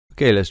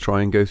Okay, let's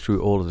try and go through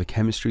all of the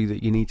chemistry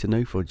that you need to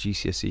know for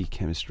GCSE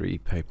Chemistry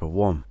Paper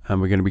 1. And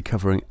we're going to be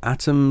covering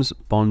atoms,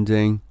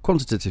 bonding,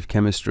 quantitative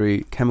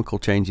chemistry, chemical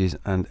changes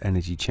and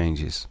energy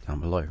changes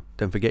down below.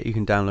 Don't forget you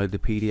can download the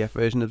PDF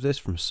version of this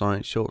from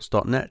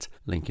scienceshorts.net,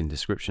 link in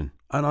description.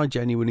 And I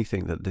genuinely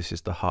think that this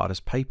is the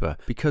hardest paper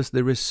because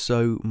there is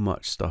so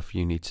much stuff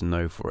you need to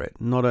know for it.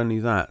 Not only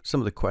that,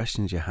 some of the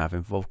questions you have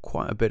involve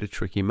quite a bit of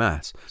tricky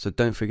maths. So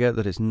don't forget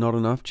that it's not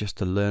enough just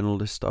to learn all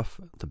this stuff.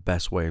 The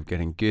best way of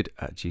getting good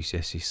at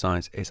GCSE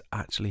science is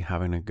actually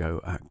having a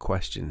go at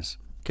questions.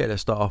 Okay,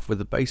 let's start off with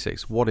the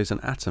basics. What is an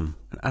atom?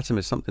 An atom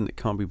is something that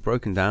can't be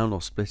broken down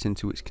or split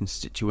into its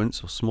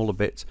constituents or smaller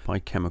bits by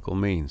chemical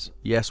means.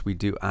 Yes, we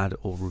do add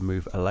or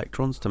remove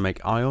electrons to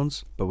make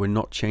ions, but we're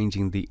not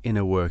changing the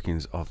inner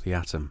workings of the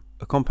atom.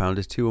 A compound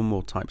is two or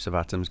more types of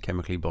atoms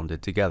chemically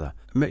bonded together.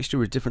 A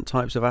mixture is different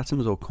types of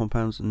atoms or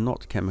compounds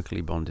not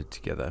chemically bonded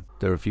together.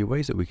 There are a few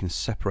ways that we can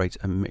separate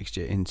a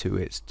mixture into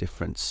its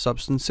different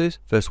substances.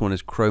 First one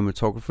is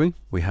chromatography.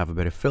 We have a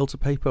bit of filter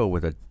paper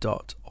with a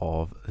dot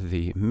of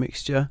the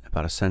mixture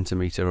about 1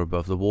 centimeter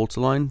above the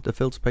waterline. The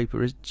filter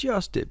paper is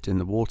just dipped in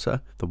the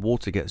water. The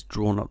water gets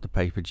drawn up the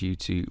paper due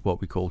to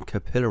what we call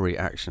capillary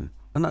action,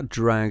 and that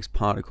drags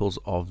particles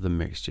of the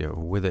mixture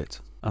with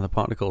it. And the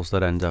particles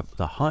that end up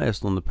the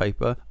highest on the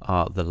paper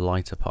are the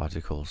lighter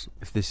particles.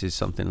 If this is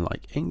something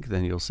like ink,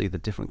 then you'll see the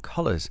different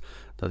colors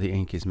that the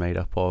ink is made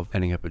up of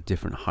ending up at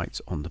different heights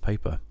on the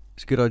paper.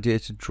 It's a good idea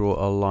to draw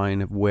a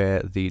line where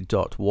the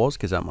dot was,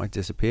 because that might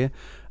disappear,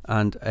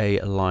 and a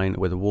line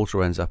where the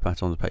water ends up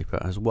at on the paper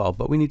as well,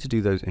 but we need to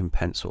do those in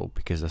pencil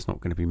because that's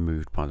not going to be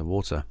moved by the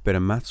water. Bit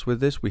of maths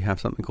with this. We have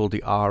something called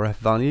the RF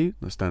value,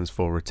 that stands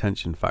for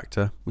retention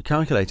factor. We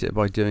calculate it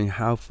by doing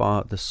how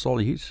far the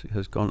solute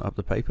has gone up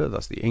the paper,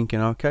 that's the ink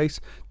in our case,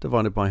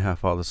 divided by how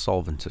far the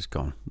solvent has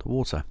gone, the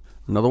water.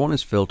 Another one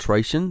is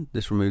filtration.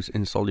 This removes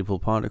insoluble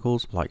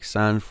particles like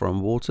sand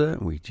from water.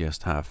 We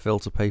just have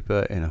filter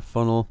paper in a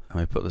funnel and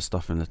we put the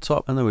stuff in the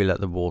top and then we let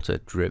the water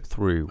drip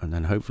through, and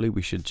then hopefully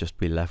we should just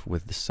be left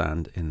with the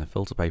sand in the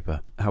filter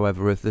paper.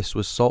 However, if this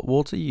was salt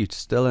water, you'd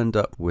still end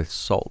up with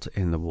salt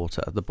in the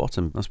water at the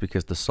bottom. That's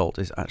because the salt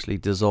is actually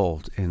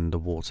dissolved in the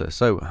water.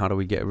 So how do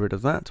we get rid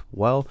of that?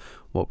 Well,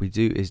 what we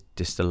do is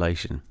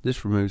distillation.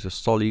 This removes a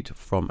solute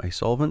from a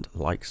solvent,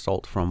 like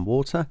salt from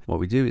water. What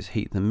we do is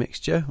heat the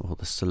mixture or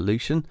the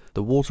solution.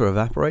 The water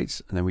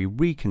evaporates and then we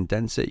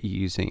recondense it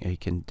using a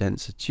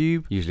condenser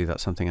tube. Usually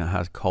that's something that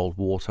has cold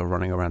water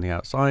running around the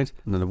outside,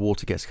 and then the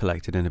water gets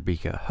collected in a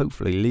beaker,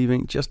 hopefully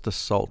leaving just the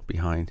salt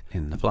behind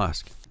in the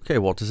flask. Okay,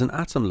 what does an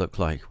atom look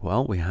like?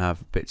 Well, we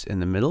have bits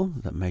in the middle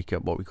that make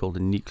up what we call the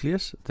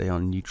nucleus. They are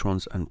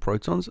neutrons and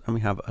protons, and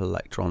we have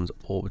electrons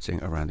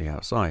orbiting around the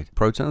outside.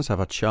 Protons have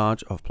a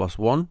charge of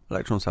 +1,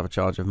 electrons have a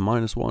charge of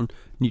 -1,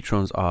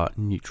 neutrons are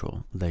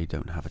neutral, they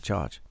don't have a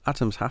charge.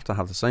 Atoms have to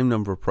have the same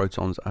number of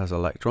protons as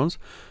electrons,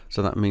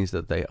 so that means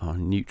that they are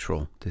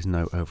neutral. There's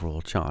no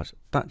overall charge.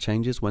 That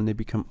changes when they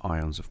become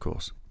ions, of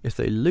course. If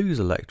they lose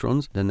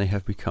electrons, then they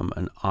have become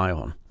an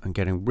ion, and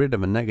getting rid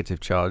of a negative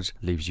charge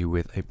leaves you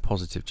with a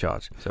positive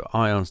charge. So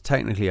ions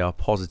technically are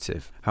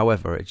positive.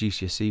 However, at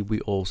GCSE we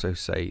also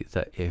say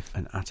that if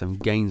an atom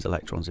gains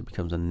electrons, it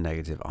becomes a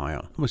negative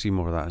ion. We'll see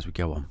more of that as we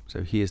go on.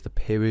 So here's the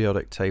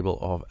periodic table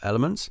of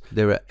elements.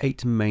 There are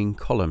 8 main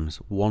columns,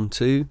 1,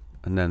 2,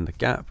 and then the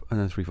gap, and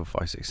then 3, 4,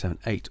 5, 6, 7,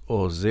 8,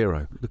 or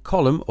 0. The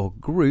column or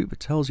group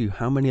tells you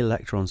how many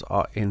electrons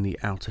are in the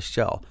outer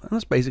shell, and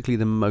that's basically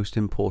the most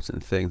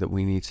important thing that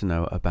we need to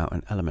know about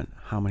an element,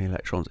 how many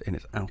electrons in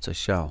its outer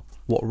shell.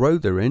 What row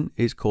they're in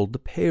is called the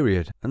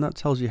period, and that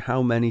tells you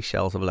how many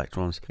shells of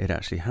electrons it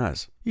actually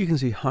has. You can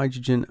see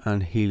hydrogen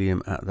and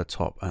helium at the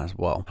top as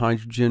well.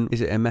 Hydrogen,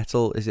 is it a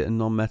metal? Is it a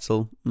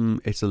non-metal?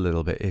 It's a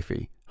little bit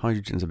iffy.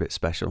 Hydrogen's a bit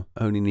special,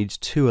 only needs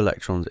 2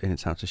 electrons in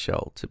its outer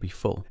shell to be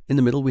full. In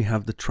the middle we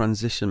have the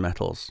transition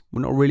metals.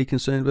 We're not really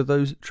concerned with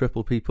those.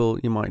 Triple people,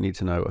 you might need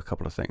to know a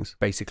couple of things.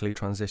 Basically,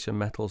 transition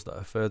metals that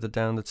are further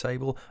down the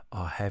table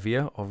are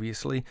heavier,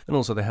 obviously, and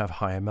also they have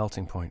higher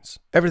melting points.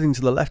 Everything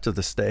to the left of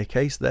the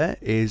staircase there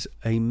is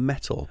a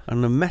metal,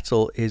 and a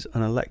metal is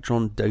an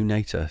electron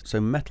donator. So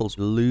metals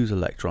lose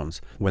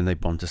electrons when they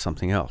bond to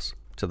something else.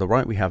 To the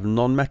right we have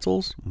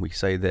non-metals. We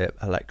say they're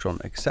electron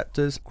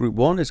acceptors. Group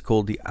 1 is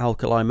called the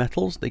alkali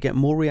metals. They get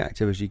more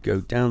reactive as you go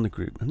down the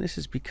group, and this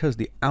is because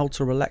the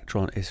outer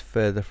electron is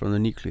further from the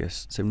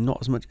nucleus, so not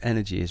as much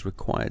energy is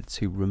required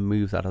to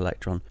remove that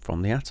electron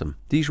from the atom.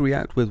 These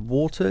react with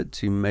water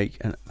to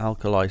make an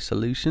alkali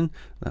solution.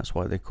 That's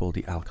why they're called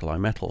the alkali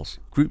metals.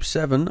 Group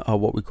 7 are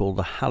what we call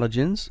the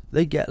halogens.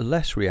 They get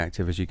less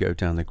reactive as you go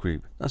down the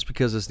group. That's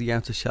because as the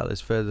outer shell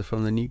is further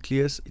from the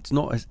nucleus, it's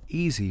not as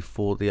easy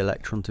for the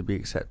electron to be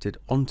accepted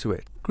onto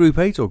it. Group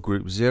 8 or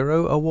Group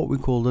 0 are what we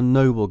call the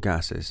noble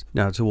gases.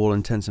 Now, to all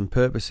intents and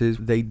purposes,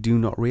 they do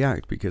not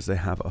react because they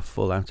have a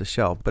full outer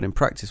shell, but in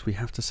practice we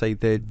have to say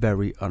they're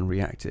very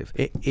unreactive.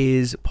 It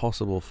is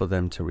possible for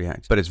them to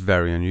react, but it's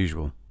very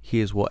unusual.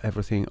 here's what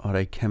everything on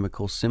a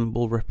chemical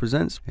symbol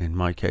represents. In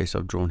my case,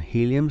 I've drawn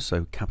helium,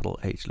 so capital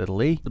H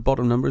little e. The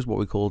bottom number is what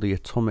we call the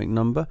atomic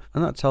number,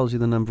 and that tells you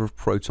the number of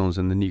protons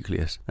in the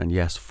nucleus. And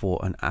yes, for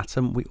an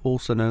atom, we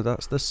also know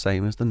that's the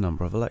same as the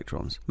number of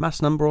electrons. Mass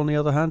number, on the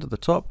other hand, at the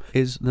top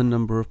is the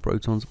number of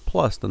protons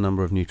plus the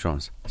number of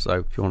neutrons.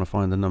 So if you want to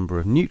find the number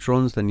of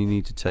neutrons, then you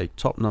need to take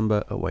top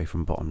number away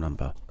from bottom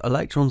number.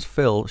 Electrons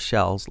fill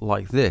shells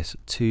like this,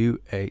 2,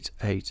 8,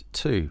 8,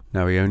 2.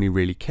 Now we only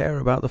really care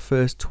about the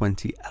first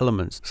 20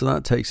 elements, so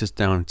that takes us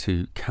down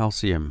to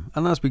calcium,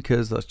 and that's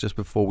because that's just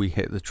before we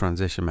hit the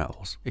transition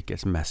metals. It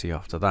gets messy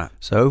after that.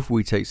 So if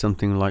we take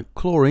something like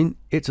chlorine,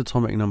 its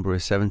atomic number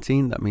is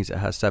 17. That means it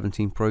has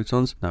 17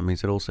 protons. That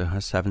means it also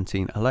has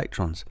 17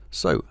 electrons.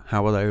 So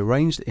how are they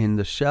arranged in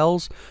the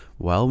shells?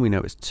 Well, we know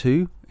it's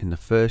 2 in the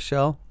first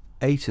shell,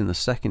 8 in the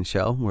second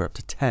shell, we're up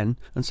to 10,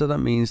 and so that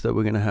means that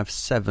we're going to have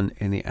 7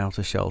 in the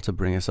outer shell to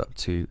bring us up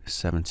to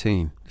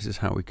 17. This is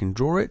how we can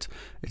draw it.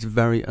 It's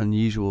very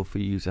unusual for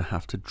you to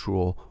have to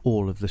draw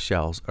all of the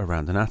shells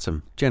around an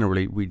atom.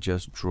 Generally, we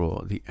just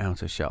draw the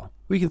outer shell.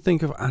 We can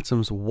think of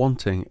atoms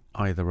wanting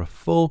either a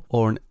full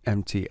or an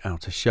empty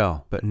outer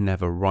shell, but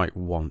never write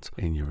want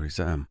in your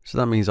exam. So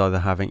that means either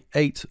having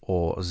 8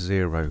 or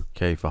 0.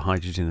 Okay, for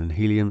hydrogen and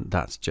helium,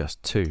 that's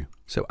just 2.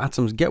 So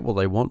atoms get what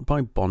they want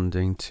by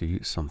bonding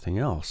to something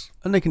else.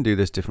 And they can do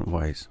this different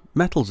ways.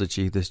 Metals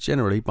achieve this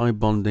generally by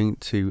bonding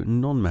to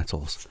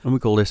non-metals, and we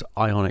call this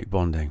ionic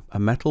bonding. A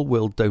metal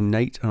will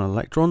donate an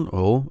electron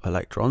or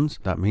electrons.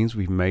 That means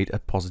we've made a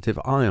positive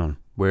ion.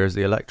 Where's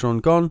the electron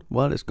gone?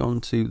 Well, it's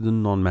gone to the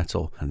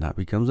non-metal, and that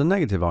becomes a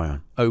negative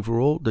ion.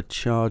 Overall, the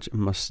charge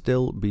must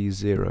still be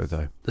 0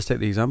 though. Let's take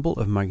the example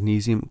of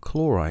magnesium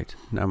chloride.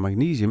 Now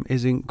magnesium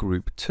is in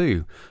group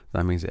 2.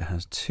 That means it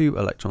has 2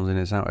 electrons in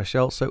its outer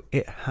shell, so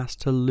it has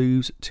to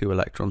lose 2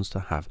 electrons to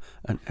have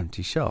an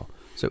empty shell.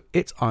 So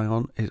its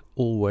ion is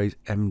always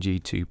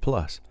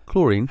Mg2+.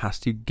 Chlorine has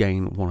to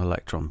gain 1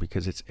 electron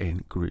because it's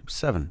in group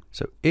 7.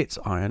 So its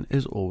ion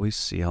is always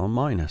Cl-.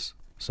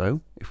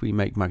 So if we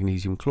make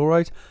magnesium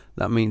chloride,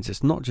 that means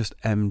it's not just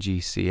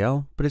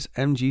MgCl, but it's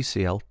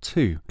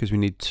MgCl2, because we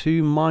need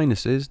 2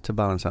 minuses to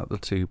balance out the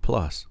 2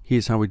 plus.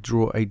 Here's how we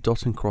draw a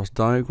dot and cross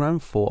diagram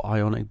for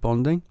ionic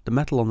bonding. The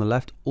metal on the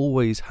left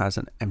always has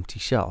an empty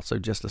shell, so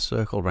just a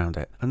circle around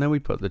it, and then we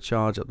put the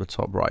charge at the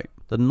top right.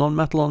 The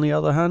non-metal on the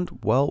other hand,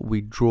 well,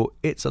 we draw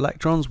its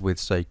electrons with,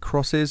 say,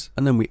 crosses,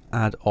 and then we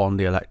add on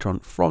the electron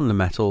from the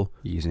metal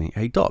using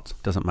a dot.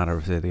 Doesn't matter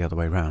if they're the other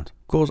way around.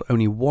 Of course,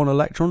 only 1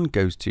 electron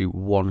goes to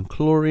 1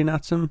 chlorine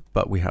atom,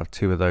 but we have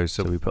 2 of those,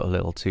 so we put a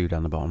little 2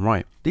 down the bottom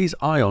right. These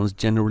ions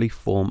generally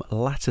form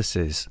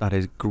lattices, that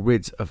is,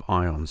 grids of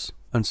ions.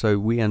 And so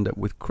we end up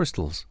with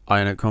crystals.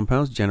 Ionic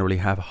compounds generally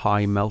have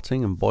high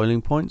melting and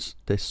boiling points.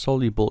 They're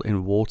soluble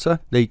in water.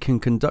 They can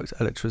conduct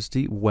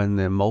electricity when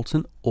they're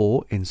molten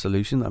or in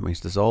solution, that means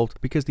dissolved,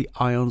 because the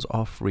ions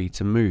are free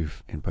to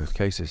move in both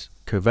cases.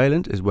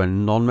 Covalent is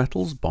when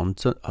non-metals bond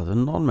to other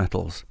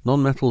non-metals.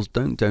 Non-metals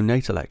don't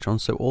donate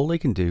electrons, so all they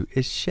can do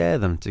is share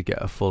them to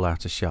get a full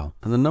outer shell.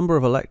 And the number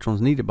of electrons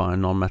needed by a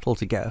non-metal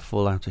to get a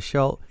full outer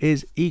shell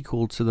is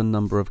equal to the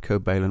number of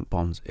covalent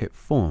bonds it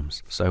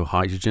forms. So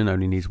hydrogen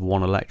only needs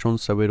 1 electron,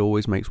 so it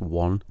always makes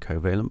 1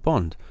 covalent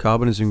bond.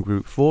 Carbon is in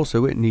group 4,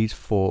 so it needs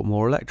 4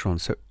 more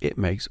electrons, so it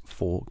makes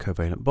 4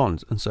 covalent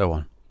bonds, and so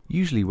on.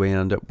 Usually we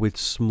end up with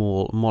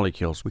small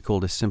molecules. We call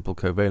this simple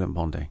covalent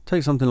bonding.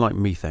 Take something like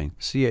methane,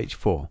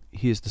 CH4.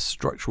 Here's the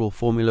structural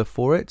formula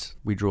for it.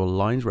 We draw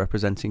lines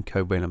representing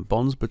covalent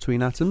bonds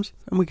between atoms,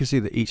 and we can see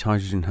that each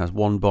hydrogen has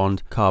 1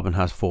 bond, carbon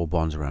has 4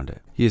 bonds around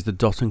it. Here's the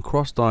dot and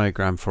cross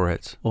diagram for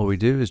it. All we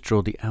do is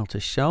draw the outer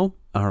shell.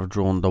 I've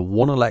drawn the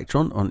 1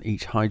 electron on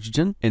each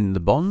hydrogen in the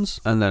bonds,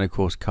 and then of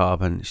course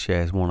carbon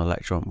shares 1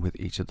 electron with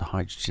each of the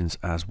hydrogens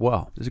as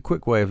well. There's a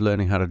quick way of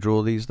learning how to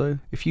draw these though.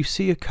 If you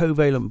see a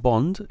covalent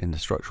bond in the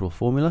structural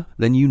formula,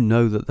 then you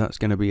know that that's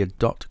going to be a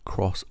dot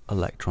cross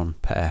electron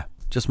pair.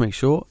 Just make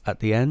sure at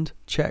the end,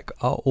 check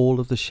are all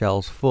of the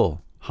shells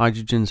full.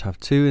 Hydrogens have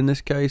 2 in this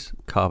case,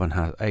 carbon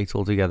has 8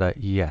 altogether,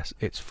 yes,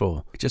 it's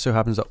full. It just so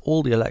happens that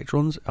all the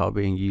electrons are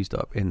being used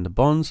up in the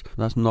bonds.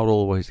 That's not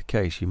always the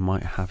case, you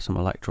might have some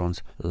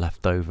electrons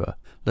left over.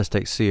 Let's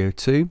take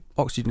CO2.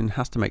 Oxygen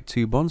has to make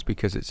 2 bonds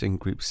because it's in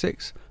group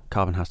 6,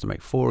 carbon has to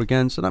make 4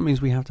 again, so that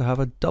means we have to have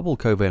a double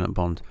covalent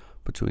bond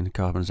between the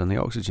carbons and the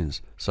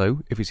oxygens. So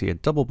if we see a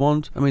double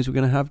bond, that means we're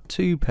going to have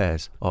 2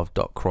 pairs of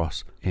dot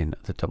cross in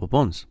the double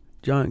bonds.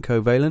 Giant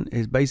covalent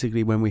is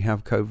basically when we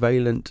have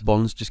covalent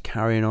bonds just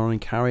carrying on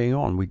and carrying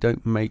on. We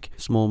don't make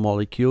small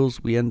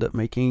molecules, we end up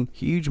making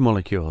huge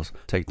molecules.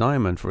 Take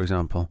diamond for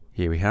example.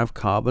 Here we have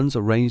carbons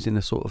arranged in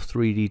a sort of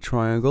 3D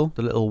triangle.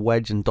 The little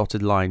wedge and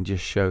dotted line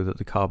just show that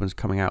the carbon's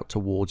coming out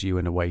towards you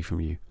and away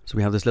from you. So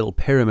we have this little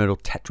pyramid or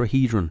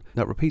tetrahedron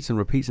that repeats and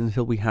repeats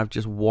until we have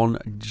just one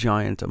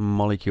giant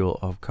molecule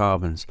of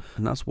carbons.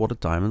 And that's what a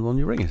diamond on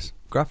your ring is.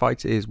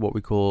 Graphite is what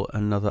we call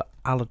another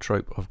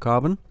allotrope of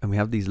carbon, and we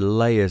have these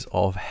layers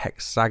of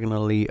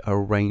hexagonally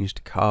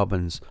arranged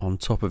carbons on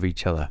top of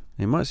each other.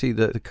 You might see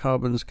that the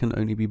carbons can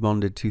only be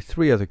bonded to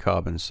 3 other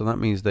carbons, so that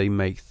means they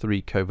make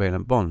 3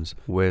 covalent bonds.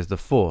 Where's the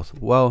 4th?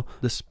 Well,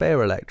 the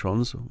spare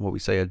electrons, what we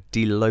say are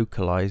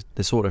delocalized,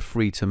 they're sort of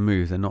free to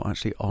move, they're not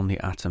actually on the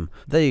atom.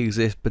 They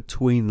exist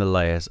between the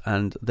layers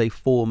and they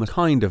form a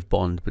kind of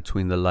bond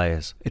between the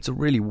layers. It's a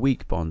really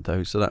weak bond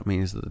though, so that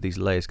means that these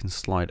layers can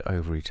slide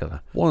over each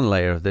other. One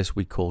layer of this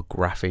we call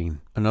graphene.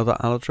 Another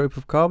allotrope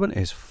of carbon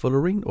is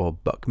fullerene or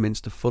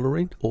Buckminster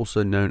fullerene,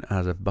 also known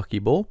as a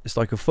buckyball. It's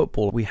like a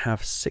football. We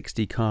have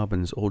 60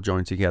 carbons all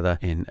joined together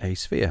in a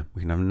sphere.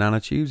 We can have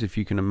nanotubes. If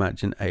you can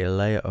imagine a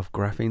layer of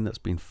graphene that's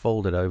been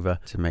folded over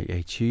to make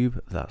a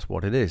tube, that's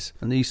what it is.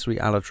 And these 3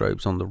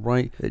 allotropes on the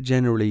right are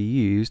generally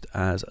used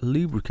as a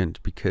lubricant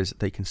because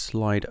they can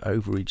slide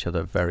over each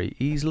other very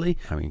easily.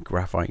 I mean,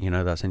 graphite, you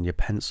know, that's in your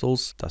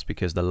pencils. That's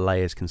because the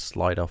layers can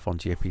slide off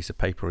onto your piece of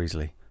paper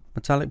easily.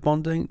 Metallic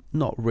bonding,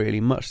 not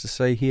really much to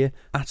say here.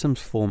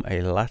 Atoms form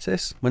a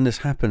lattice. When this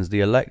happens,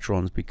 the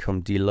electrons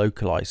become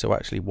delocalized. So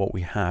actually what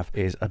we have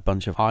is a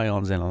bunch of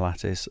ions in a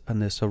lattice,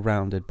 and they're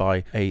surrounded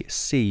by a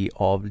sea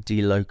of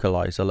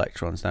delocalized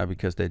electrons. Now,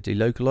 because they're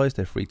delocalized,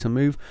 they're free to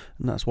move,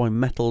 and that's why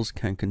metals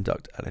can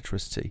conduct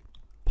electricity.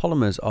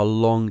 Polymers are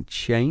long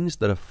chains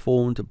that are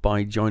formed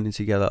by joining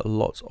together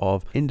lots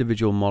of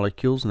individual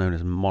molecules known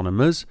as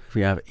monomers. If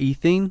we have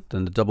ethene,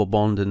 then the double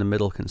bond in the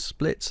middle can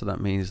split, so that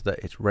means that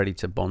it's ready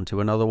to bond to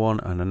another one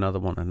and another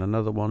one and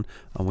another one,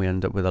 and we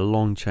end up with a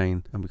long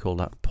chain, and we call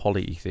that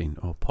polyethene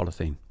or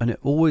polythene. And it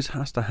always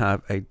has to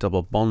have a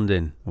double bond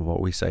in, or what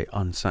we say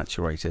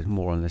unsaturated.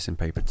 More on this in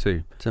paper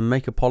 2. To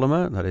make a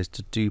polymer, that is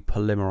to do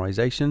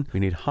polymerization, we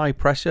need high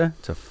pressure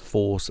to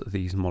force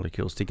these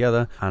molecules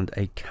together and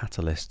a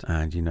catalyst.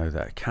 And you know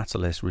that a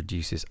catalyst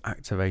reduces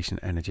activation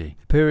energy.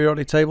 The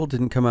periodic table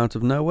didn't come out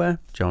of nowhere.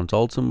 John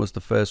Dalton was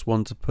the first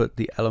one to put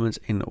the elements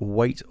in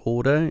weight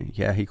order.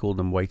 Yeah, he called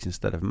them weight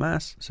instead of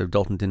mass. So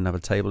Dalton didn't have a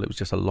table, it was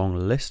just a long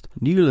list.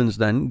 Newlands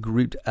then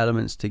grouped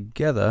elements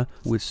together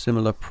with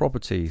similar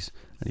properties,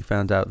 and he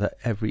found out that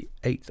every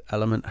 8th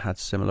element had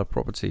similar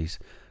properties.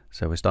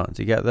 So we're starting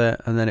to get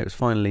there, and then it was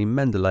finally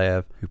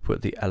Mendeleev who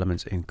put the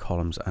elements in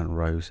columns and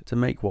rows to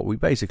make what we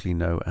basically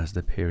know as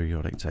the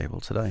periodic table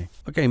today.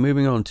 Okay,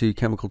 moving on to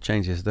chemical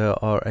changes.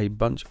 There are a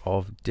bunch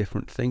of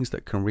different things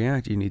that can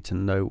react. You need to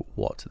know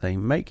what they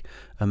make.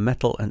 A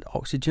metal and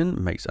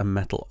oxygen makes a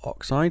metal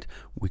oxide.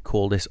 We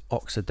call this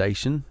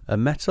oxidation. A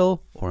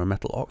metal or a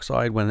metal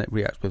oxide, when it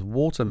reacts with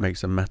water,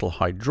 makes a metal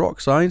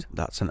hydroxide.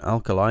 That's an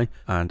alkali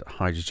and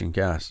hydrogen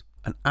gas.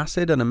 An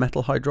acid and a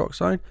metal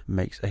hydroxide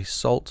makes a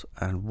salt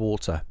and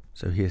water.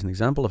 So here's an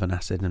example of an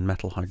acid and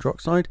metal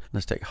hydroxide.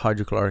 Let's take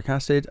hydrochloric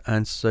acid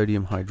and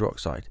sodium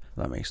hydroxide.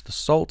 That makes the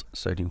salt,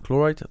 sodium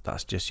chloride,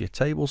 that's just your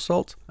table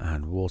salt,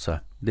 and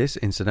water. This,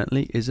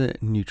 incidentally, is a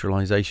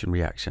neutralization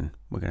reaction.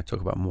 We're going to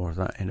talk about more of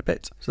that in a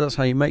bit. So that's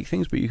how you make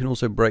things, but you can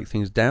also break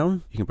things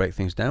down. You can break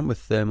things down with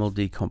thermal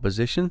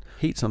decomposition.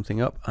 Heat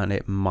something up and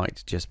it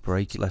might just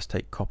break. Let's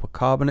take copper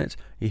carbonate.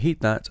 You heat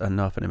that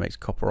enough and it makes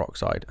copper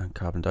oxide and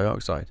carbon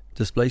dioxide.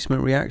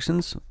 Displacement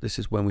reactions. This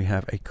is when we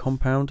have a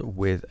compound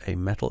with a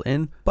metal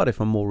in, but if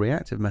a more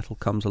reactive metal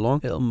comes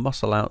along, it'll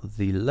muscle out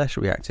the less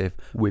reactive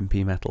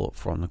wimpy metal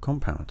from the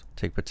compound.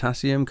 Take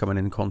potassium coming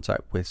in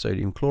contact with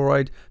sodium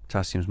chloride.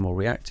 Potassium's more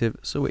reactive,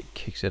 so it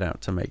kicks it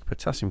out to make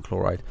potassium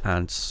chloride,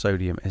 and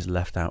sodium is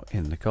left out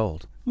in the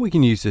cold. We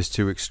can use this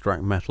to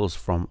extract metals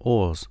from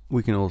ores.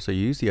 We can also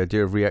use the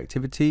idea of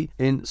reactivity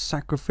in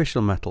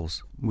sacrificial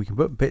metals. We can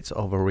put bits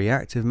of a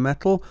reactive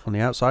metal on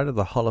the outside of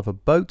the hull of a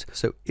boat,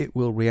 so it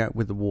will react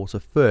with the water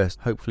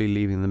first, hopefully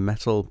leaving the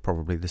metal,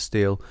 probably the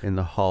steel, in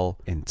the hull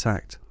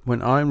intact.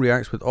 When iron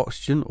reacts with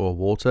oxygen or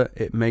water,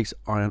 it makes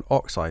iron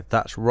oxide.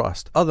 That's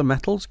rust. Other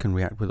metals can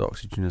react with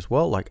oxygen as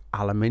well, like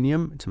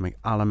aluminium to make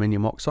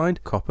aluminium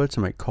oxide, copper to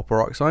make copper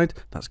oxide.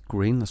 That's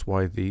green. That's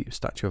why the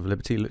Statue of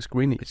Liberty looks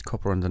green. It's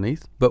copper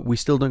underneath. But we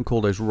still don't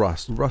call those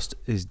rust. Rust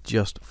is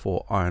just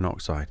for iron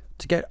oxide.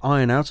 To get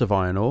iron out of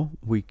iron ore,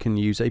 we can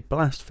use a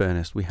blast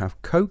furnace. We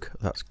have coke,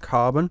 that's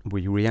carbon.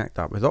 We react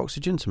that with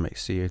oxygen to make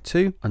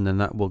CO2, and then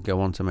that will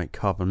go on to make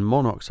carbon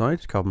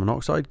monoxide. Carbon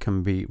monoxide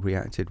can be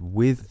reacted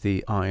with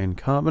the iron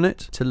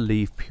carbonate to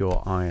leave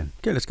pure iron.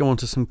 Okay, let's go on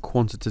to some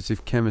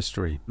quantitative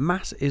chemistry.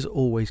 Mass is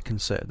always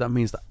conserved. That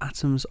means that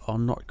atoms are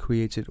not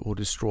created or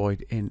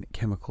destroyed in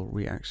chemical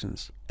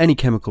reactions. Any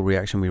chemical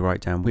reaction we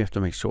write down, we have to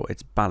make sure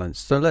it's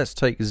balanced. So let's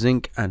take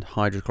zinc and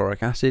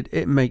hydrochloric acid.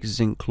 It makes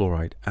zinc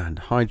chloride and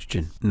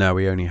hydrogen. Now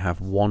we only have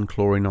 1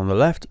 chlorine on the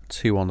left,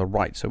 2 on the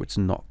right, so it's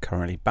not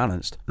currently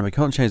balanced. Now we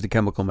can't change the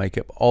chemical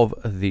makeup of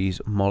these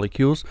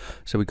molecules,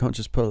 so we can't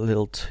just put a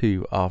little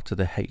 2 after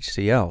the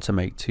HCl to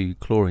make 2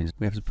 chlorines.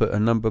 We have to put a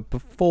number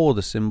before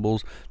the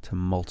symbols to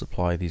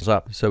multiply these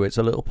up. So it's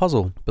a little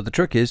puzzle. But the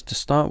trick is to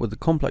start with the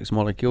complex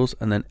molecules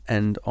and then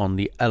end on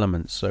the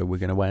elements. So we're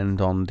going to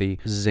end on the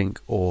zinc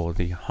or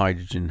the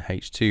hydrogen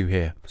H2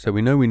 here. So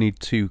we know we need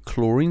 2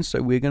 chlorines,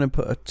 so we're going to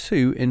put a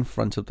 2 in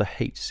front of the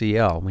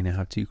HCl. We now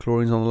have 2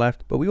 chlorines on the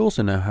left, but we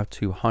also now have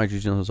 2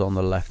 hydrogens on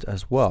the left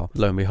as well.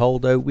 Lo and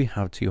behold, though, we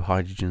have 2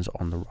 hydrogens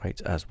on the right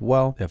as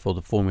well. Therefore,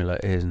 the formula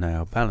is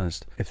now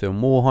balanced. If there were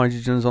more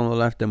hydrogens on the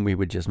left, then we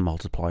would just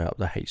multiply up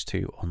the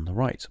H2 on the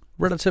right.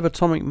 Relative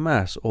atomic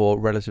mass or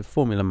relative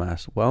formula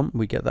mass, well,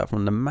 we get that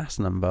from the mass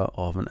number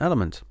of an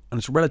element. And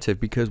it's relative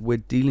because we're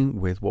dealing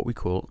with what we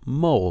call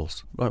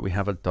moles. Like we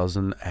have a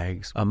dozen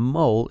eggs. A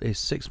mole is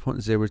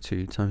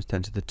 6.02 times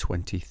 10 to the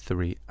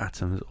 23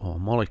 atoms or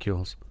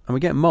molecules. And we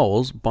get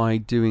moles by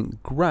doing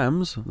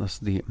grams, that's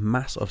the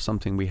mass of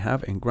something we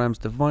have in grams,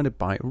 divided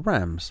by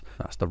rams.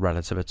 That's the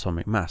relative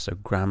atomic mass, so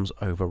grams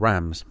over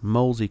rams.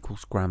 Moles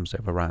equals grams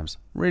over rams.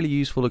 Really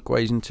useful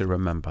equation to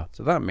remember.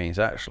 So that means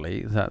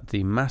actually that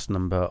the mass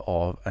number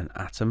of an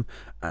atom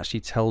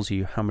actually tells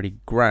you how many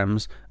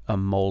grams a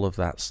mole of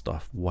that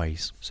stuff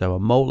weighs. So a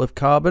mole of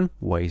carbon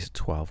weighs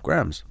 12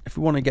 grams. If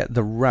we want to get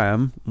the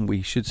RAM,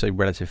 we should say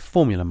relative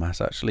formula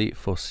mass actually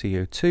for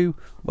CO2,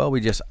 well,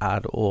 we just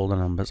add all the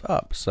numbers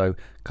up. So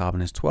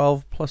carbon is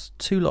 12 plus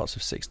 2 lots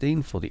of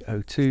 16 for the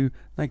O2,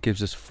 that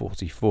gives us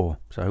 44.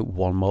 So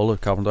 1 mole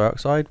of carbon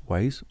dioxide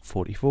weighs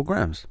 44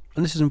 grams.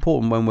 And this is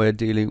important when we're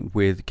dealing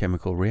with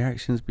chemical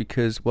reactions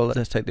because, well,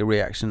 let's take the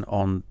reaction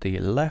on the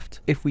left.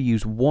 If we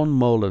use 1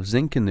 mole of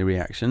zinc in the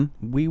reaction,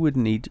 we would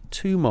need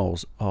 2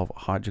 moles of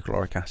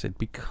hydrochloric acid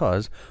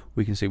because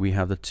we can see we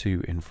have the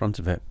 2 in front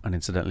of it. And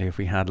incidentally, if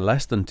we had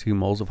less than 2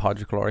 moles of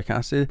hydrochloric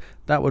acid,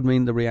 that would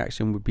mean the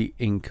reaction would be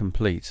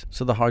incomplete.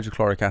 So the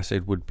hydrochloric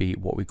acid would be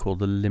what we call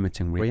the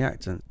limiting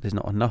reactant. There's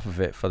not enough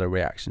of it for the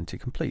reaction to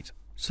complete.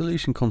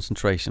 Solution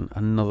concentration,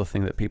 another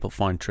thing that people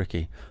find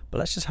tricky, but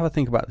let's just have a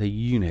think about the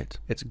unit.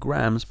 It's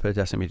grams per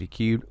decimeter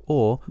cubed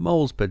or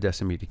moles per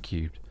decimeter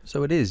cubed.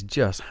 So it is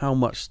just how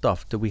much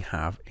stuff do we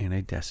have in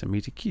a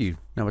decimeter cubed.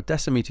 Now a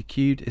decimeter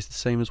cubed is the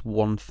same as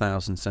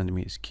 1000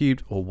 centimeters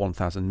cubed or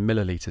 1000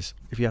 milliliters.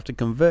 If you have to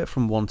convert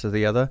from one to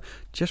the other,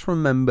 just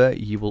remember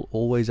you will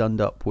always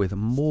end up with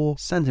more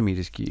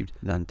centimeters cubed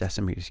than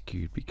decimeters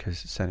cubed because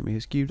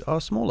centimeters cubed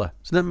are smaller.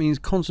 So that means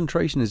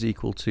concentration is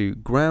equal to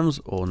grams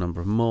or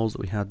number of moles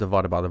that we have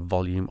divided by the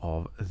volume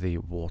of the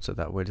water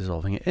that we're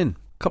dissolving it in.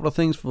 Couple of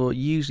things for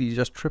usually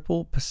just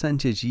triple.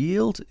 Percentage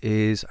yield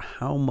is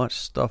how much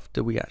stuff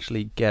do we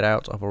actually get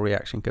out of a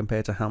reaction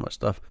compared to how much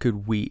stuff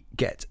could we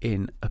get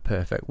in a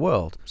perfect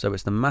world. So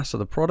it's the mass of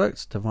the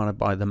product divided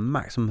by the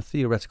maximum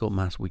theoretical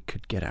mass we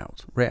could get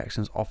out.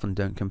 Reactions often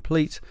don't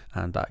complete,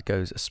 and that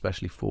goes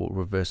especially for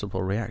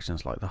reversible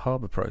reactions like the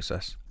Haber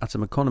process.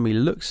 Atom economy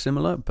looks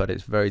similar, but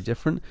it's very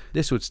different.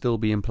 This would still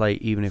be in play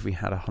even if we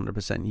had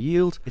 100%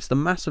 yield. It's the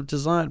mass of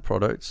desired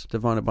products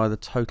divided by the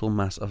total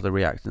mass of the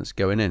reactants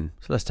going in.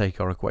 So let's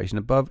take our equation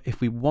above.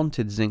 If we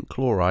wanted zinc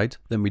chloride,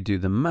 then we do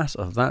the mass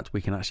of that.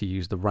 We can actually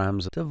use the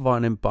rams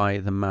divided by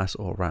the mass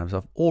or rams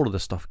of all of the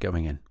stuff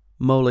going in.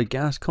 Molar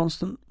gas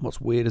constant.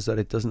 What's weird is that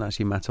it doesn't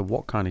actually matter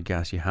what kind of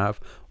gas you have.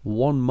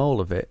 1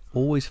 mole of it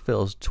always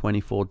fills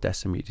 24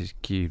 decimeters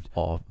cubed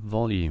of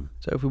volume.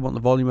 So if we want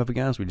the volume of a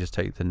gas, we just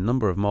take the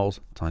number of moles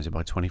times it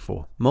by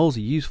 24. Moles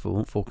are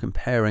useful for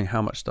comparing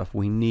how much stuff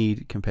we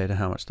need compared to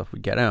how much stuff we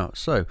get out.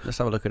 So let's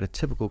have a look at a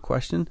typical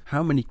question.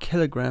 How many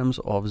kilograms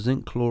of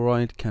zinc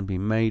chloride can be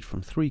made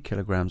from 3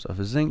 kilograms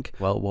of zinc?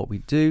 Well, what we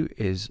do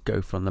is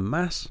go from the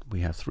mass,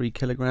 we have 3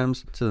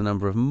 kilograms, to the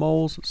number of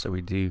moles. So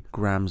we do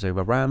grams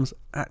over rams.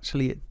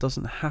 Actually, it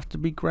doesn't have to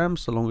be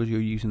grams so long as you're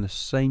using the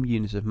same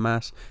unit of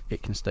mass.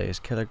 It can stay as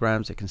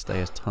kilograms, it can stay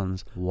as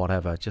tons,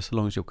 whatever, just so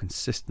long as you're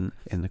consistent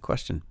in the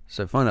question.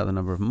 So find out the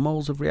number of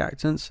moles of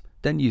reactants,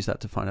 then use that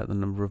to find out the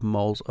number of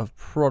moles of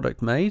product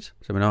made.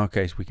 So in our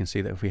case, we can see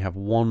that if we have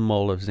 1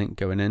 mole of zinc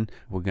going in,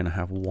 we're going to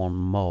have 1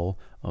 mole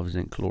of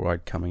zinc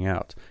chloride coming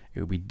out. It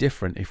would be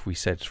different if we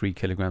said 3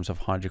 kilograms of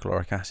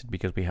hydrochloric acid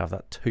because we have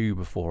that 2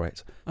 before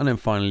it. And then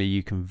finally,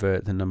 you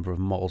convert the number of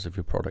moles of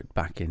your product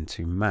back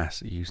into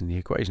mass using the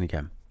equation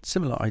again.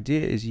 Similar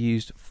idea is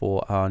used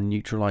for our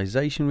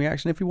neutralization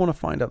reaction. If we want to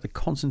find out the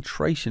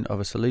concentration of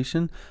a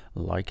solution,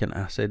 like an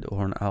acid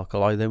or an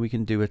alkali, then we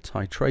can do a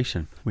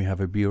titration. We have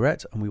a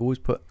burette and we always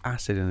put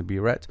acid in the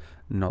burette.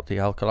 not the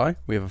alkali.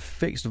 We have a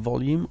fixed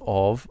volume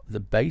of the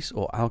base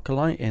or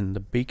alkali in the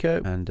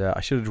beaker, and I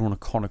should have drawn a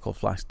conical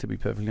flask to be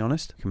perfectly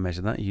honest. You can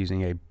measure that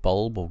using a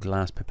bulb or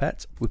glass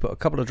pipette. We put a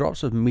couple of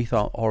drops of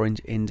methyl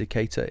orange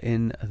indicator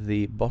in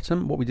the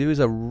bottom. What we do is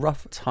a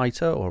rough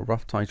titer or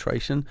rough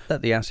titration.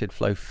 Let the acid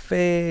flow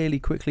fairly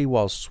quickly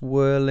while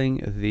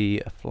swirling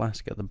the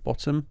flask at the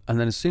bottom, and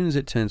then as soon as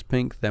it turns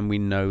pink, then we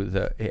know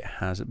that it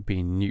has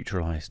been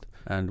neutralized.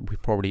 And we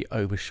probably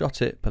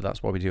overshot it, but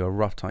that's why we do a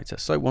rough titer.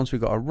 So once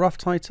we've got a rough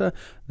titer,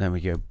 then we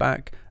go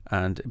back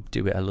and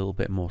do it a little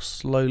bit more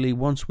slowly.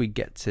 Once we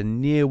get to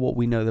near what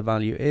we know the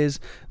value is,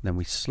 then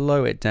we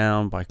slow it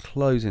down by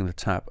closing the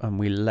tap, and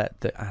we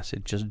let the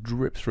acid just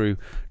drip through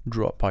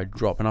drop by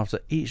drop. And after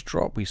each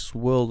drop, we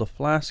swirl the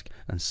flask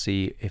and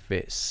see if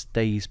it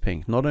stays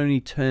pink. Not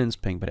only turns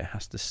pink, but it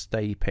has to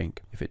stay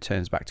pink. If it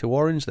turns back to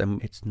orange, then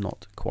it's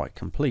not quite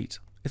complete.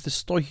 If the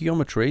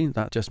stoichiometry,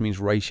 that just means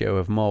ratio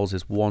of moles,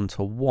 is 1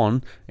 to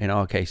 1, in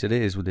our case it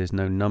is, there's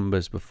no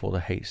numbers before the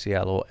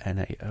HCl or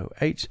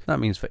NaOH.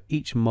 That means for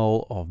each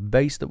mole of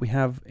base that we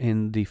have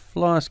in the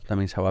flask, that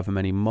means however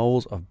many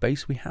moles of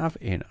base we have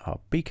in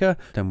our beaker,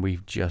 then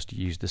we've just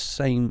used the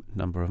same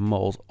number of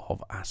moles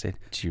of acid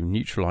to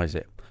neutralize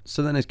it.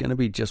 So then it's going to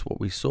be just what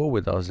we saw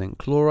with our zinc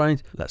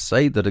chloride. Let's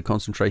say that the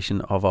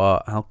concentration of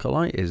our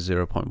alkali is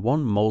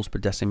 0.1 moles per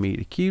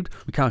decimeter cubed.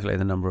 We calculate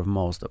the number of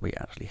moles that we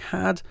actually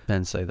had,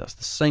 then say that's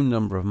the same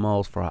number of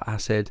moles for our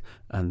acid,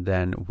 and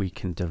then we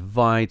can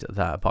divide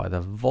that by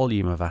the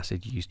volume of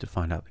acid used to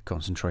find out the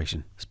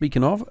concentration.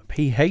 Speaking of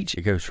pH,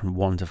 it goes from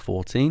 1 to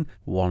 14,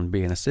 1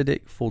 being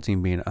acidic,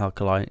 14 being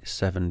alkali,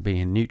 7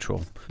 being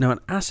neutral. Now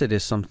an acid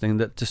is something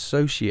that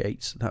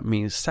dissociates, that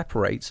means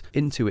separates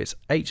into its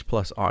H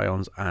plus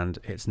ions and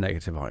its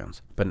negative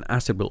ions. But an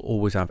acid will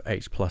always have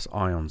H plus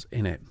ions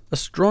in it. A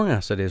strong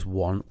acid is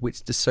one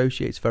which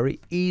dissociates very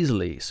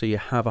easily, so you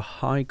have a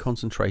high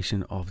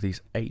concentration of these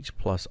H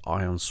plus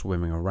ions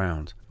swimming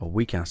around. A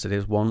weak acid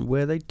is one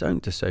where they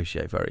don't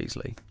dissociate very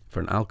easily. For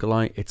an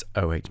alkali, it's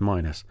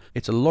OH-.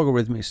 It's a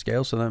logarithmic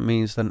scale, so that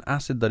means that an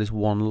acid that is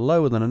one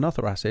lower than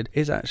another acid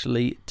is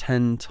actually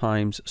 10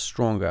 times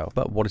stronger.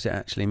 But what does it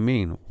actually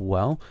mean?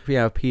 Well, if we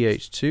have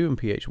pH 2 and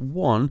pH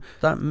 1,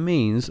 that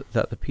means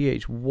that the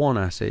pH 1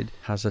 acid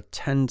has a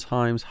 10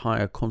 times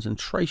higher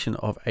concentration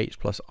of H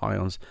plus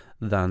ions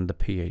than the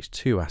pH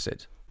 2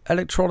 acid.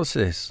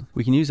 Electrolysis.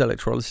 We can use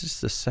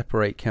electrolysis to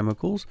separate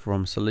chemicals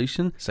from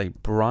solution. Say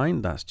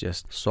brine, that's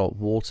just salt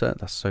water,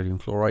 that's sodium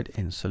chloride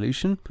in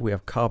solution. We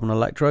have carbon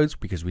electrodes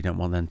because we don't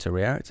want them to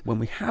react. When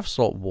we have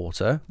salt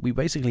water, we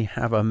basically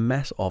have a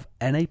mess of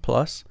Na+,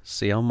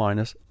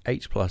 Cl-,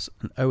 H+,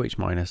 and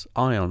OH-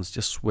 ions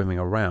just swimming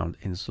around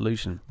in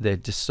solution. They're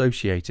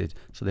dissociated,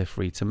 so they're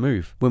free to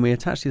move. When we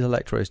attach these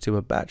electrodes to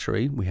a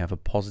battery, we have a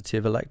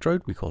positive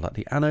electrode, we call that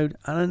the anode,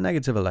 and a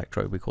negative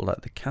electrode, we call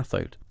that the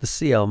cathode. The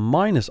Cl-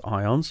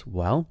 ions,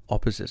 well,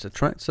 opposites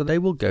attract, so they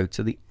will go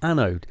to the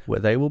anode, where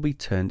they will be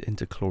turned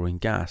into chlorine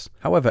gas.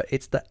 However,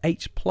 it's the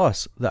H+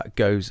 that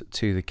goes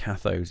to the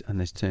cathode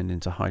and is turned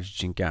into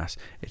hydrogen gas.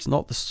 It's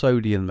not the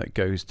sodium that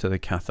goes to the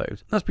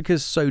cathode. That's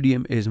because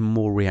sodium is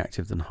more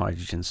reactive than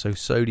hydrogen. So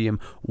sodium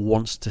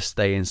wants to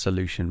stay in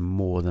solution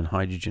more than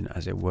hydrogen,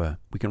 as it were.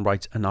 We can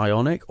write an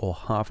ionic or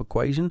half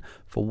equation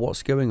for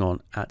what's going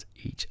on at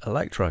each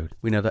electrode.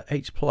 We know that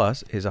H+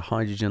 is a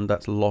hydrogen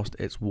that's lost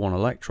its one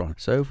electron.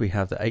 So if we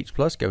have the H+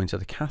 going to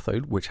the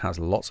cathode, which has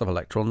lots of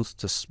electrons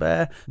to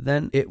spare,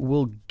 then it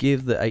will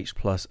give the H+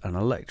 an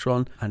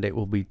electron and it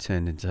will be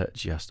turned into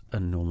just a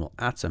normal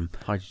atom.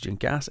 Hydrogen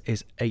gas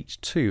is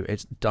H2.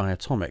 It's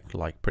diatomic,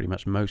 like pretty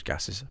much most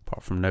gases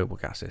apart from noble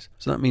gases.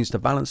 So that means to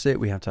balance it,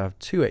 we have to have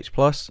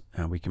 2H+,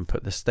 and we can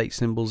put the state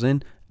symbols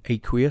in.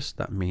 Aqueous,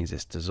 that means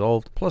it's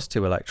dissolved, plus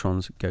 2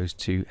 electrons goes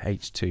to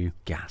H2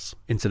 gas.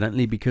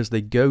 Incidentally, because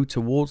they go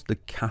towards the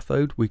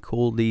cathode, we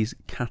call these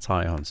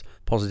cations.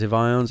 Positive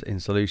ions in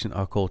solution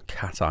are called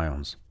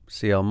cations.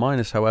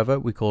 Cl-, however,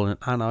 we call an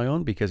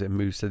anion because it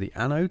moves to the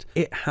anode.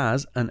 It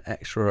has an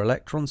extra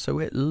electron, so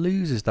it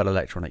loses that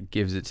electron. It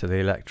gives it to the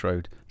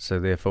electrode. So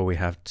therefore we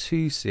have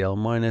 2 Cl-,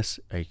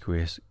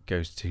 aqueous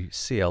goes to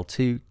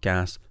Cl2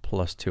 gas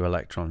plus 2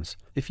 electrons.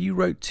 If you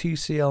wrote 2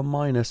 Cl-,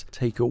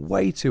 take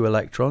away 2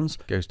 electrons,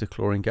 goes to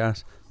chlorine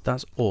gas,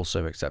 that's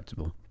also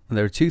acceptable. And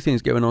there are two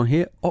things going on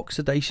here,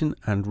 oxidation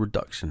and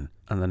reduction.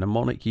 And the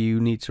mnemonic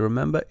you need to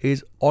remember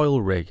is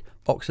oil rig.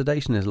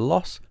 Oxidation is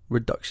loss,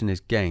 reduction is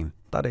gain.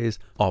 That is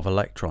of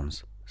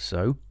electrons.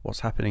 So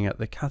what's happening at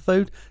the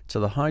cathode to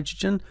the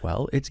hydrogen?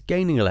 Well, it's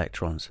gaining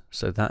electrons,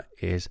 so that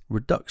is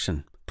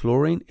reduction.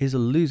 Chlorine is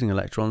losing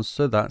electrons,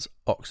 so that's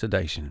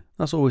oxidation.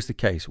 That's always the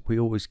case. We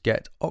always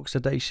get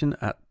oxidation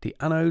at the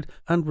anode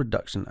and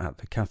reduction at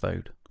the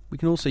cathode. We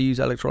can also use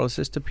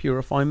electrolysis to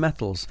purify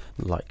metals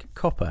like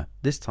copper.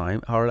 This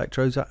time our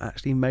electrodes are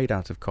actually made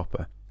out of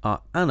copper.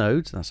 Our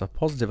anode, that's a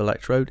positive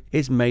electrode,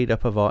 is made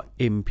up of our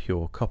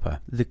impure copper.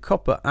 The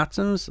copper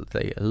atoms,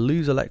 they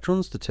lose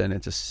electrons to turn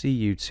into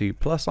Cu2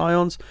 plus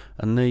ions,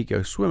 and they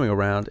go swimming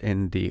around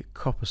in the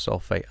copper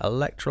sulfate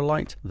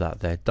electrolyte that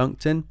they're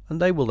dunked in, and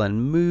they will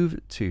then move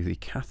to the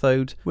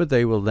cathode, where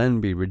they will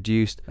then be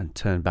reduced and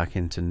turned back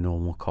into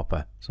normal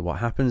copper. So what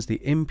happens?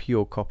 The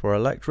impure copper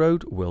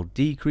electrode will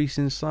decrease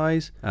in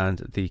size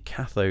and the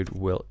cathode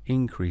will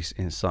increase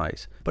in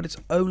size. But it's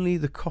only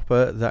the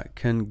copper that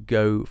can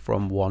go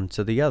from one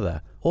to the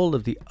other. All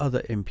of the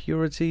other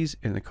impurities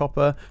in the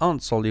copper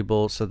aren't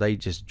soluble, so they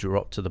just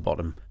drop to the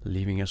bottom,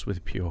 leaving us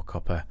with pure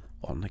copper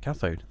on the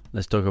cathode.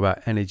 Let's talk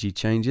about energy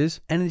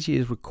changes. Energy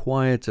is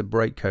required to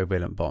break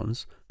covalent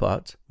bonds,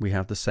 but we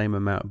have the same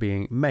amount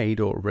being made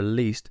or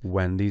released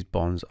when these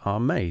bonds are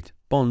made.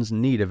 Bonds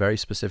need a very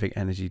specific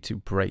energy to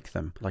break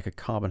them. Like a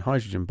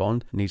carbon-hydrogen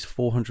bond needs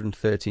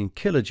 413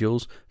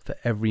 kilojoules for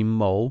every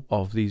mole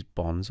of these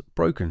bonds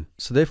broken.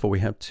 So therefore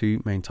we have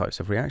two main types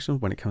of reactions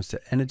when it comes to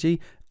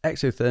energy: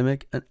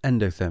 exothermic and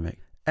endothermic.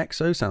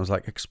 Exo sounds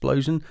like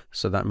explosion,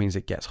 so that means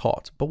it gets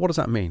hot. But what does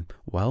that mean?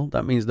 Well,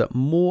 that means that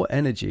more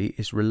energy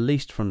is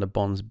released from the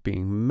bonds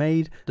being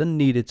made than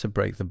needed to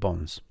break the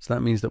bonds. So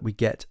that means that we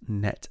get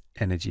net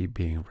energy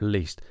being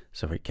released,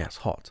 so it gets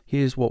hot.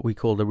 Here's what we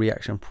call the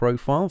reaction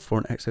profile for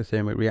an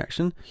exothermic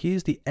reaction.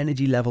 Here's the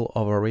energy level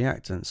of our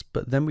reactants,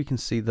 but then we can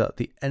see that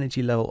the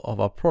energy level of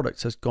our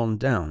products has gone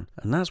down,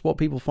 and that's what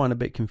people find a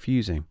bit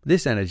confusing.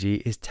 This energy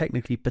is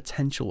technically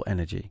potential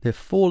energy. They're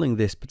falling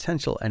this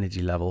potential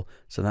energy level,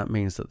 so that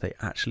means that they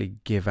actually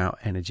give out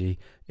energy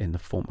in the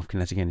form of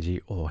kinetic energy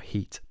or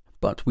heat.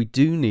 But we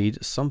do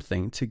need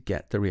something to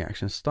get the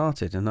reaction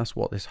started, and that's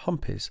what this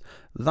hump is.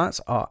 That's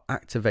our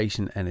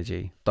activation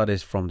energy, that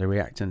is from the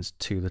reactants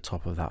to the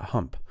top of that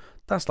hump.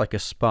 That's like a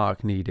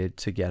spark needed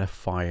to get a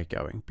fire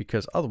going,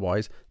 because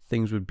otherwise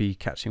things would be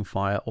catching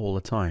fire all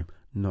the time.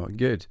 Not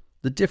good.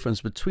 The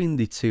difference between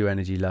the two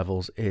energy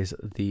levels is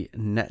the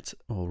net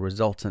or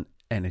resultant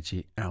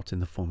energy out in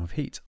the form of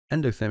heat.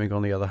 Endothermic,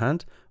 on the other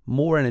hand,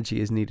 more energy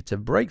is needed to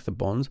break the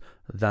bonds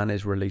than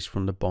is released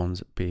from the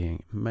bonds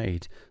being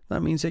made.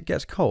 That means it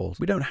gets cold.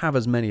 We don't have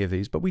as many of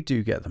these, but we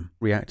do get them.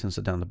 Reactants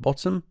are down the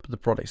bottom, but the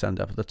products end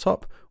up at the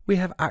top. We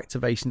have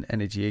activation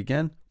energy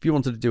again. If you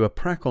wanted to do a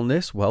prac on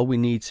this, well, we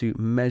need to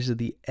measure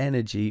the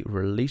energy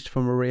released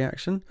from a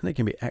reaction, and it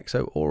can be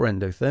exo or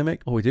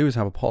endothermic. All we do is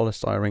have a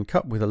polystyrene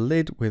cup with a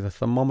lid with a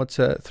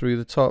thermometer through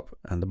the top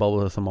and the bulb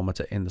of the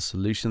thermometer in the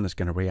solution that's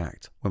going to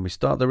react. When we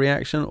start the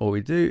reaction, all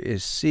we do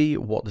is see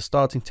what the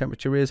starting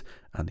temperature is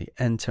and the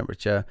end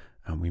temperature,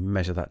 and we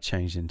measure that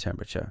change in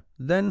temperature.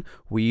 Then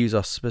we use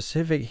our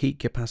specific heat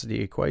capacity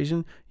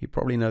equation. You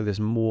probably know this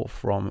more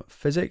from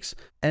physics.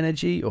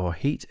 Energy or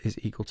heat is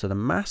equal to the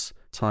mass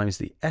times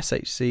the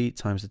SHC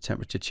times the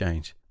temperature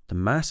change. The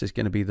mass is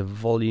going to be the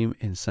volume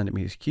in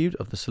centimeters cubed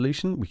of the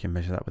solution. We can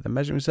measure that with a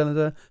measuring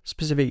cylinder.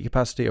 Specific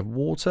capacity of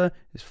water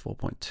is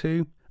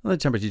 4.2. And the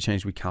temperature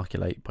change we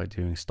calculate by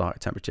doing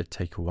start temperature,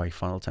 take away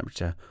final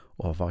temperature,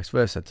 or vice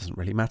versa. It doesn't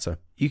really matter.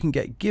 You can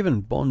get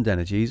given bond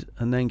energies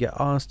and then get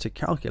asked to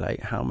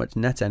calculate how much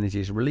net energy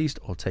is released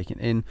or taken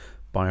in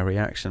by a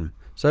reaction.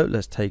 So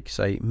let's take,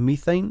 say,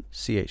 methane,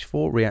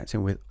 CH4,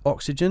 reacting with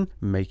oxygen,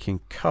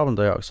 making carbon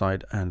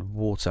dioxide and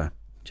water.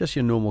 Just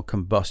your normal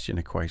combustion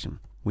equation.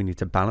 We need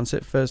to balance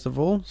it first of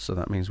all, so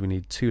that means we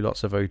need 2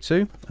 lots of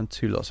O2 and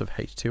 2 lots of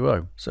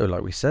H2O. So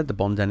like we said, the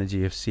bond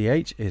energy of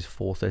CH is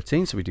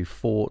 413, so we do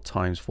 4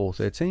 times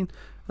 413,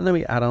 and then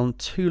we add on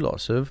 2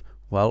 lots of,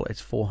 well,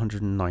 it's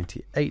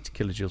 498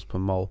 kilojoules per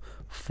mole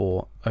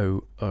for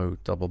OO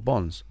double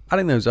bonds.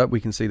 Adding those up, we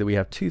can see that we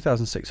have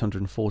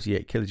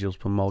 2,648 kilojoules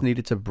per mole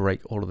needed to break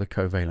all of the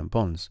covalent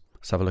bonds.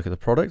 Let's have a look at the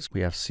products.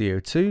 We have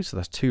CO2, so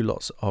that's 2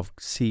 lots of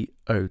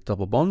CO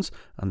double bonds,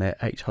 and they're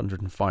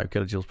 805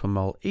 kilojoules per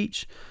mole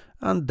each.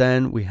 And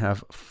then we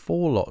have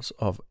 4 lots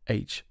of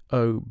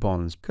HO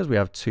bonds, because we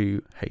have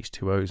 2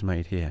 H2Os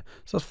made here.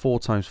 So that's 4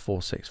 times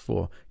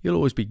 464. You'll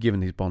always be given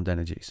these bond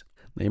energies.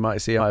 Now you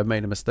might see I've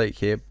made a mistake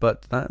here,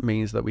 but that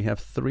means that we have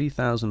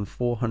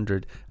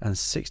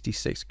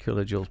 3,466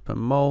 kilojoules per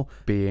mole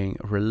being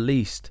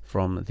released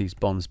from these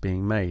bonds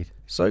being made.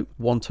 So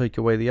one take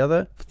away the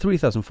other,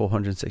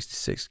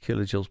 3,466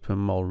 kilojoules per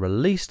mole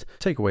released,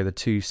 take away the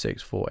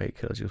 2,648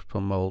 kilojoules per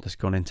mole that's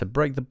gone in to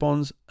break the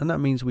bonds, and that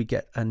means we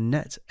get a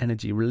net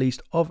energy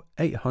released of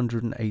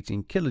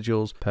 818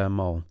 kilojoules per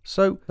mole.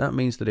 So that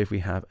means that if we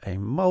have a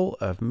mole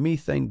of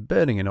methane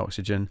burning in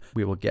oxygen,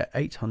 we will get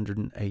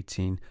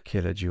 818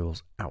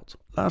 kilojoules out.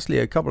 Lastly,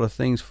 a couple of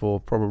things for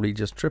probably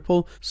just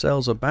triple.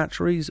 Cells or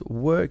batteries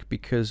work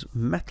because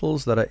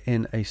metals that are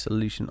in a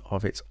solution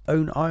of its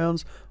own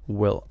ions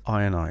will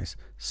ionize,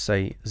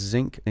 say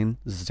zinc in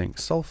zinc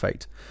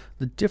sulfate.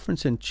 The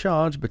difference in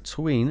charge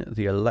between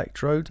the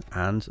electrode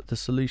and the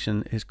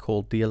solution is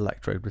called the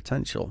electrode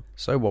potential.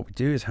 So what we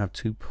do is have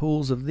 2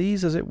 pools of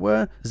these, as it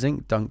were,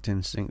 zinc dunked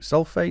in zinc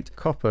sulfate,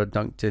 copper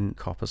dunked in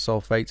copper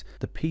sulfate.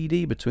 The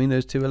PD between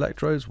those 2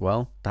 electrodes,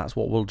 well, that's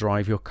what will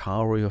drive your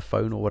car or your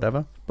phone or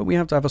whatever. But we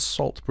have to have a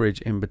salt bridge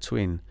in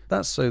between.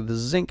 That's so the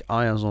zinc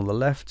ions on the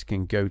left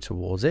can go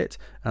towards it,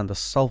 and the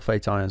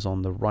sulfate ions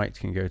on the right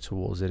can go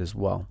towards it as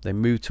well. They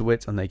move to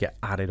it and they get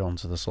added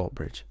onto the salt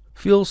bridge.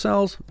 Fuel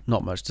cells,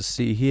 not much to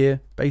see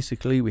here.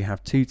 Basically, we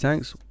have two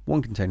tanks,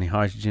 one containing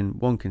hydrogen,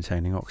 one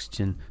containing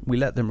oxygen. We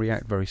let them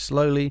react very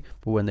slowly,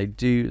 but when they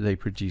do, they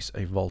produce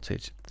a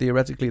voltage.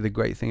 Theoretically, the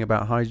great thing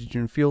about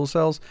hydrogen fuel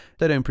cells,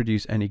 they don't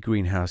produce any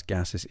greenhouse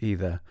gases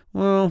either.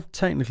 Well,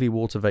 technically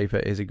water vapor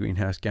is a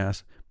greenhouse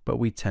gas, but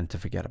we tend to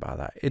forget about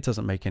that. It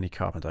doesn't make any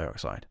carbon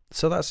dioxide.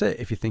 So that's it.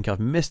 If you think I've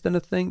missed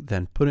anything,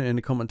 then put it in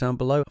a comment down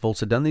below. I've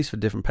also done these for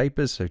different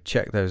papers, so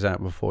check those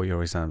out before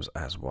your exams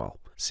as well.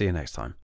 See you next time.